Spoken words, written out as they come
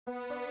Don't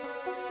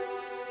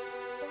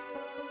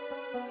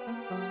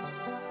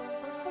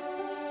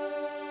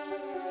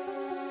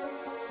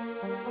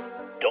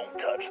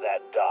touch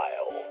that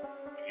dial.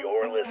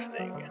 You're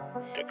listening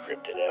to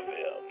Cryptid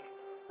FM.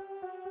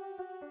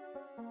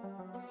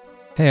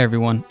 Hey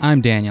everyone,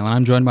 I'm Daniel, and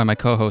I'm joined by my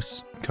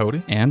co-hosts,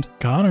 Cody and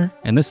Connor.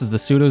 and this is the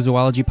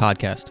Pseudozoology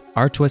Podcast,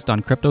 our twist on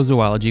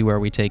cryptozoology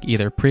where we take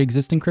either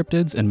pre-existing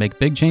cryptids and make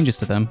big changes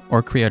to them,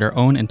 or create our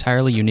own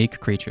entirely unique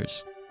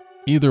creatures.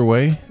 Either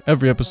way,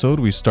 every episode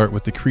we start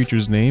with the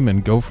creature's name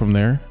and go from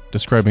there,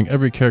 describing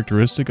every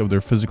characteristic of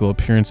their physical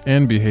appearance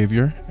and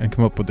behavior, and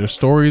come up with their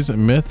stories,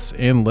 myths,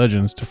 and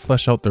legends to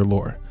flesh out their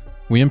lore.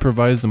 We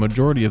improvise the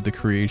majority of the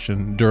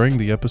creation during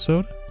the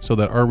episode, so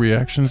that our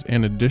reactions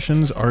and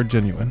additions are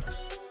genuine.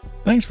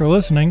 Thanks for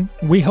listening.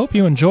 We hope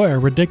you enjoy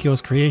our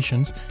ridiculous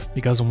creations,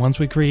 because once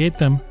we create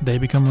them, they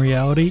become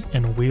reality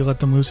and we let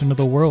them loose into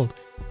the world.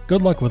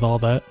 Good luck with all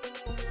that.